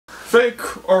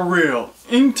Fake or real?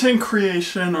 TheInkTank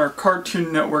creation or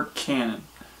Cartoon Network canon?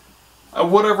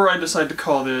 Whatever I decide to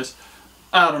call this,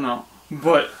 I don't know.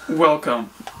 But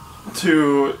welcome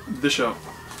to the show.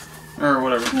 Or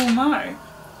whatever. Who am I?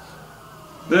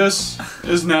 This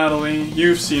is Natalie.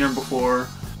 You've seen her before.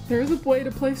 There's a way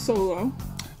to play solo.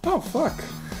 Oh, fuck.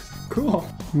 Cool.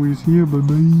 Who's here,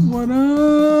 baby? What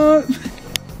up?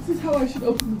 This is how I should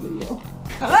open the video.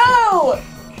 Hello!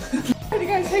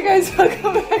 Hey guys,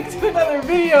 welcome back to another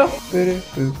video. A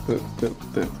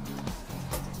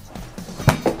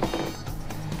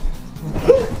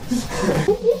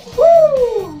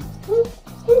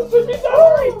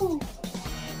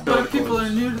lot of people are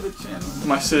new to the channel.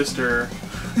 My sister,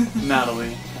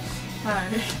 Natalie.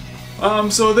 Hi.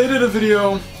 So they did a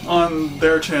video on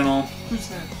their channel. Who's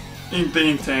that?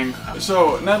 TheInkTank.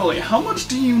 So, Natalie, how much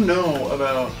do you know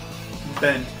about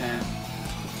Ben 10?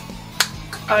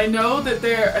 I know that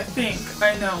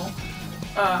I know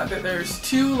that there's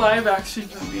 2 live action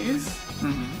movies.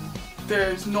 Mm-hmm.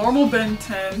 There's normal Ben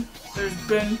 10, there's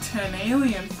Ben 10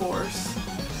 Alien Force,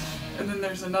 and then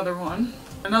there's another one.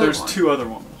 There's 2 other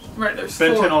ones. Right, there's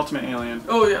Ben 4. 10 Ultimate Alien.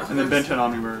 Oh yeah. And then Ben 10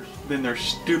 Omniverse. Then there's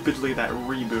stupidly that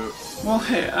reboot. Well,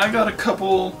 hey, I got a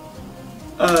couple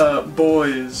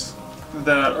boys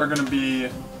that are gonna be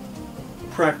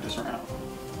practice round.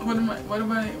 What am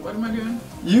I doing?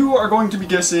 You are going to be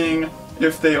guessing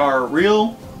if they are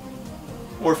real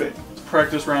or fake.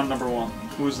 Practice round number 1.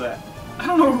 Who's that? I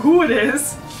don't know who it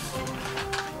is.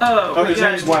 Oh, his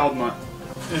name's Wildmutt.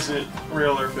 Is it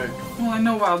real or fake? Well, I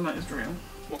know Wildmutt is real.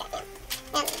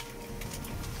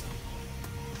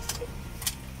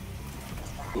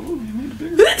 Ooh, you made it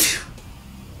bigger.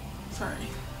 Sorry.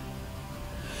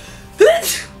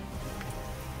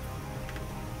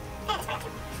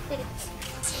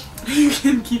 You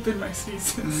can keep in my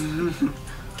seasons.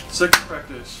 Second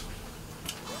practice.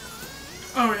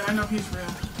 Oh yeah, I know he's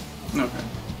real. Okay.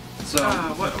 So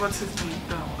what's his name?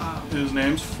 his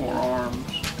name's Forearms.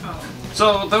 Oh.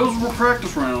 So those were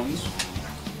practice rounds.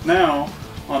 Now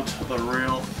onto the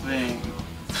real thing.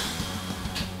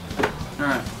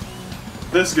 Alright.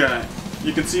 This guy.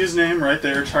 You can see his name right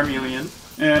there, Charmeleon.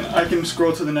 And I can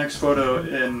scroll to the next photo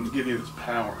and give you his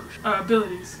powers.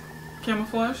 Abilities.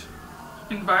 Camouflage.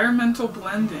 Environmental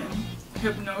blending.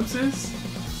 Hypnosis.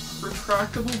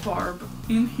 Retractable barb.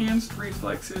 Enhanced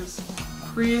reflexes.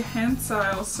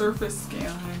 Prehensile surface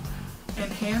scaling.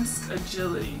 Enhanced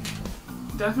agility.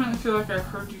 Definitely feel like I've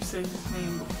heard you say his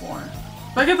name before.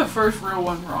 If I get the first real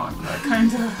one wrong, I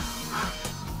kinda...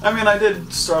 I mean, I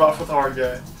did start off with a hard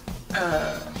guy.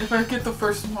 If I get the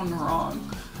first one wrong,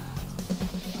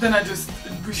 then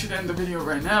we should end the video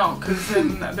right now, because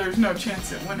then there's no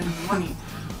chance at winning money.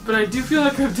 But I do feel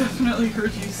like I've definitely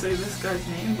heard you say this guy's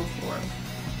name before.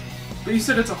 But you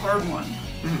said it's a hard one.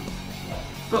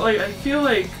 But like, I feel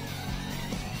like...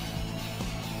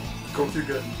 Go with your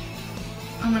gut.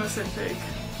 I'm gonna say fake.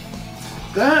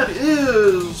 That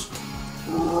is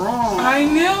wrong. I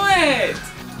knew it!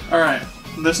 Alright,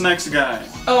 this next guy.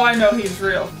 Oh, I know he's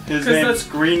real. His name's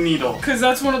Green Needle. Because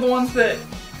that's one of the ones that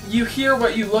you hear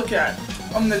what you look at.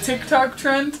 On the TikTok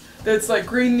trend, that's like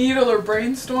Green Needle or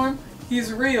Brainstorm.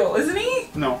 He's real, isn't he?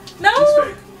 No. No? He's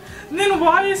fake. Then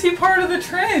why is he part of the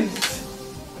trend?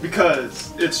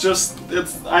 Because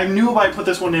I knew if I put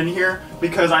this one in here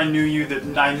because I knew you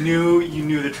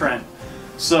knew the trend.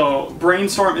 So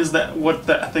Brainstorm is what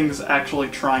that thing's actually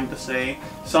trying to say.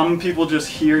 Some people just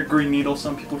hear Green Needle,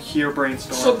 some people hear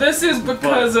Brainstorm. So this is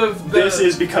because of the... This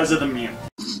is because of the meme.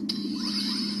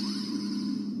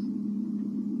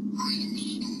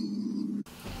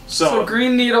 So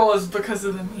Green Needle is because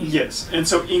of the meme. Yes, and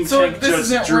so TheInkTank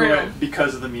just drew real. it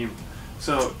because of the meme.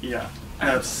 So yeah,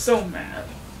 I'm so mad.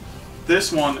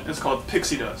 This one is called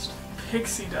Pixie Dust.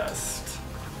 Pixie Dust.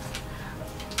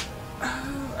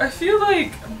 I feel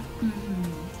like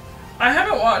I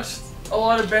haven't watched a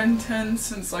lot of Ben 10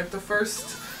 since like the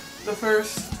first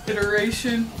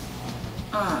iteration.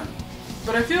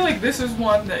 But I feel like this is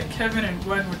one that Kevin and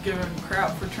Gwen would give him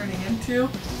crap for turning into.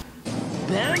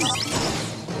 Ben?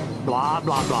 Blah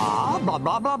blah blah blah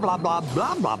blah blah blah blah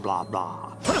blah blah blah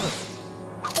blah.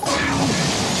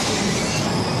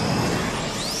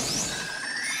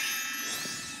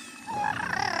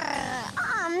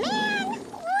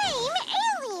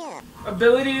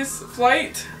 Abilities: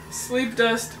 flight, sleep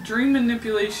dust, dream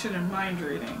manipulation, and mind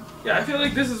reading. Yeah, I feel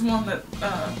like this is one that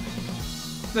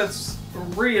that's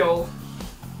real,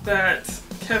 that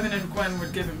Kevin and Gwen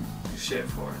would give him shit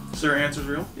for. So your answer's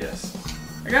real? Yes.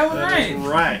 I got one That right. is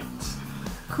right.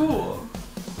 Cool.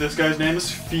 This guy's name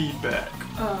is Feedback.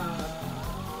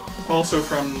 Also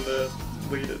from the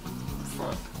lead at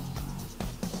front.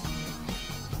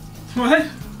 What?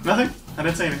 Nothing. I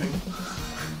didn't say anything.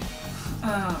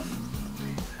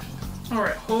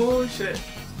 Alright, holy shit.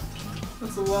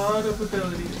 That's a lot of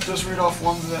abilities. Just read off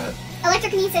ones that...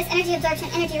 Electrokinesis, energy absorption,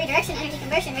 energy redirection, energy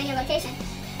conversion, radio location.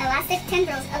 Elastic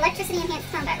tendrils, electricity enhanced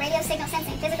combat, radio signal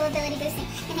sensing, physical ability boosting,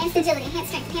 enhanced agility, enhanced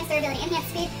strength, enhanced durability, enhanced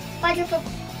speed,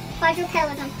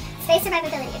 quadrupedalism, space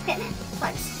survivability, equipment,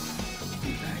 plugs.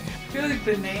 I feel like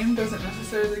the name doesn't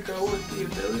necessarily go with the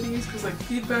abilities, because like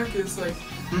feedback is like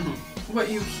what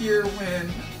you hear when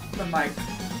the mic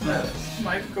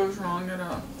goes wrong at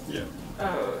a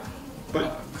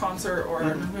concert or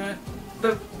an event.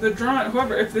 The drawing,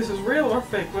 whoever, if this is real or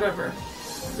fake, whatever,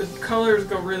 the colors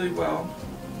go really well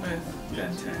with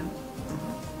Ben 10.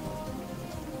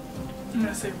 I'm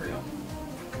gonna say real.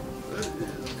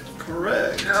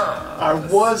 Correct. I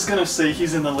was gonna say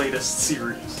he's in the latest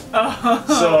series.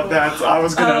 So that's, I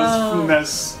was gonna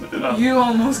mess it up. You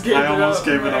almost gave it up. I almost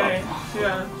gave it up.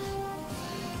 Yeah.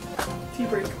 Tea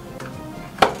break.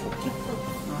 I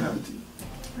have a tea.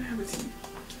 I have a tea.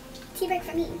 Tea break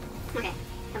for me. Okay,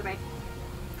 no break.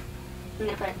 I'm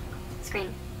gonna put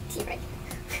screen tea break.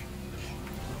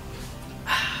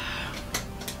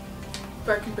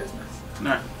 Back in business.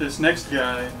 Alright, this next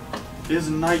guy is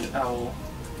Night Owl.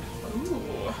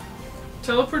 Ooh.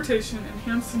 Teleportation,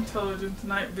 enhanced intelligence,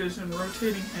 night vision,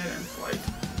 rotating head, and flight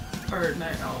are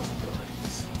Night Owl's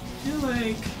abilities. I feel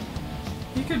like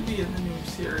he could be in the new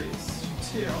series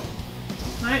too.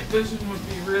 Night vision would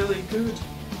be really good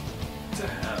to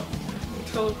have.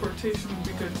 Teleportation would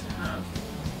be good to have.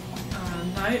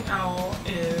 Night Owl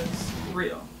is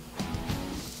real.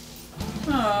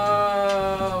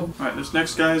 Oh. Alright, this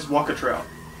next guy is Waka Trout.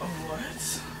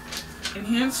 What?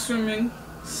 Enhanced swimming,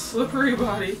 slippery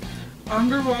body,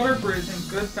 underwater breathing,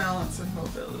 good balance, and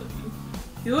mobility.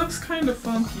 He looks kind of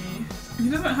funky. He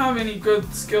doesn't have any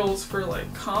good skills for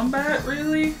like combat,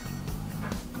 really.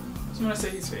 So I'm gonna say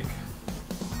he's fake.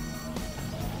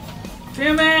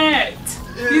 Damn it!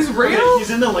 He's real? Okay, he's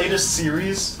in the latest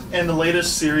series, and the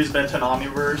latest series, Ben 10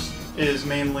 Omniverse, is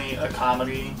mainly a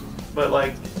comedy, but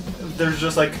like, there's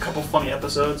just like a couple funny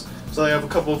episodes. So they have a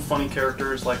couple of funny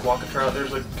characters like Waka Trout.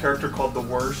 There's a character called The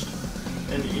Worst,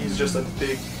 and he's just a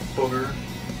big booger.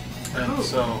 And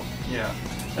so, yeah.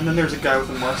 And then there's a guy with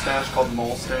a mustache called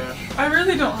Molestache. I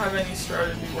really don't have any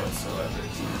strategy whatsoever.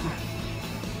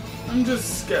 I'm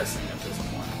just guessing at this point.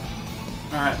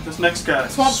 Alright, this next guy,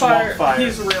 Swampfire.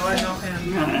 He's real, I know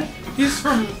him. Alright. He's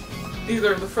from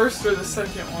either the first or the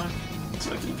second one.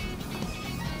 Second.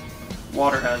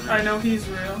 Water hazard. I know he's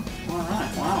real.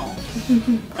 Alright, wow.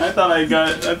 I thought I got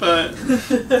it. I thought...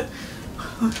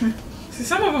 See,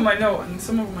 some of them I know and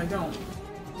some of them I don't.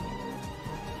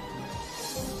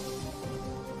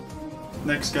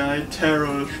 Next guy,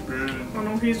 Terror Spoon. I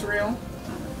know he's real.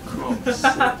 Cool. I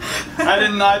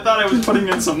thought I was putting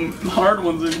in some hard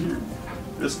ones in here.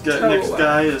 This guy, next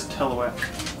guy is Telewack.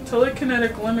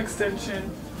 Telekinetic limb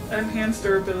extension, enhanced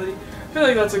durability. I feel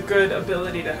like that's a good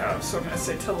ability to have, so I'm gonna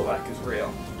say Telewack is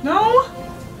real. No?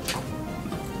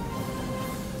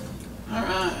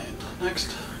 Alright,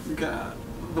 next we got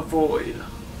The Void.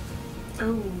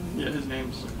 Oh. Yeah, his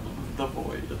name's The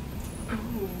Void.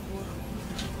 Oh.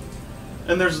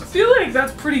 And there's... I feel like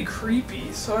that's pretty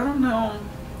creepy, so I don't know.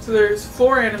 So there's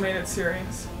 4 animated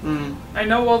series. I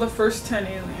know all the first 10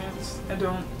 aliens.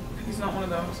 He's not one of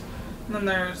those. And then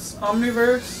there's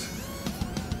Omniverse,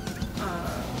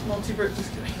 Multiverse,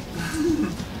 just kidding.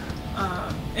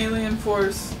 Alien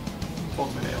Force.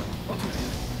 Ultimate Alien. Ultimate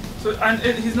Alien.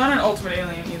 So he's not an Ultimate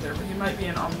Alien either, but he might be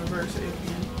an Omniverse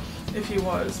alien if he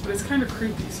was. But it's kind of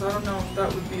creepy, so I don't know if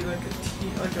that would be like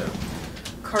a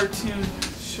cartoon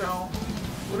show.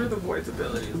 What are the Void's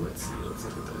abilities? Let's see. Let's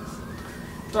look at this.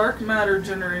 Dark matter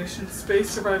generation, space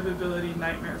survivability,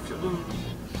 nightmare fuel. Ooh.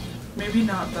 Maybe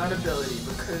not that ability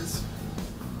because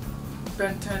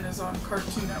Ben 10 is on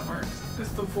Cartoon Network. Is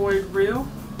the Void real?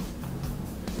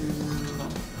 No.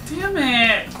 Damn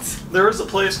it! There is a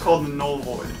place called the Null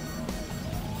Void.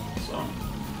 So.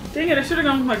 Dang it, I should have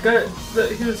gone with my gut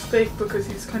that he was fake because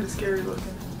he's kind of scary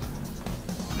looking.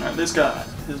 Alright, this guy.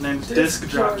 His name's Disc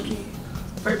Jockey.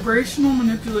 Vibrational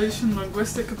manipulation,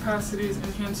 linguistic capacities,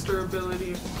 enhanced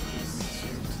durability.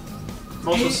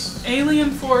 Alien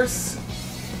Force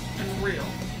and real.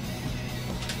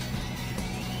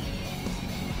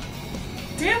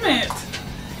 Damn it!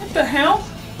 What the hell?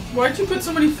 Why'd you put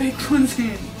so many fake ones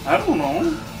in? I don't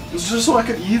know. It's just so I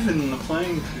could even the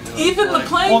playing field. Even the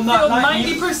playing field,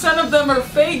 90% of them are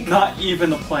fake. Not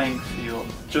even the playing field.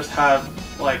 Just have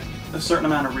like a certain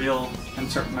amount of real and a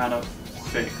certain amount of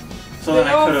fake. So they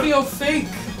then all feel fake.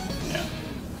 Yeah.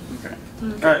 Okay.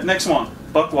 Alright, next one.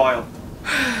 Buck Wild.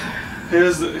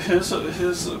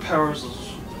 His powers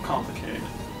is complicated.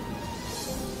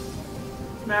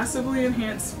 Massively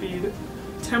enhanced speed,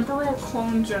 temporal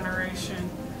clone generation,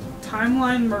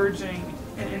 timeline merging,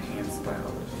 and enhanced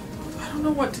biology. I don't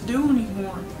know what to do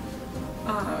anymore.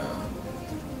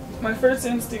 My first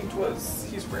instinct was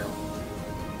he's real.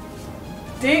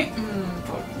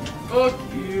 Fuck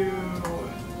you.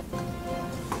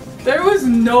 There was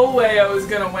no way I was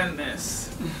gonna win this.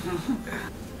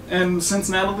 And since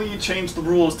Natalie changed the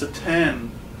rules to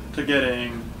 10 to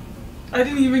getting... I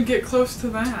didn't even get close to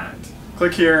that.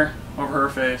 Click here over her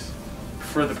face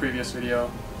for the previous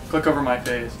video. Click over my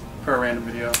face for a random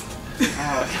video.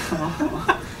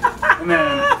 And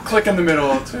then click in the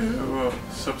middle to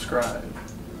subscribe.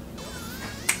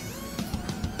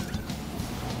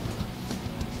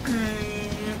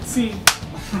 Let's see.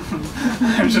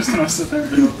 I'm just gonna sit there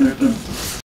and do it there.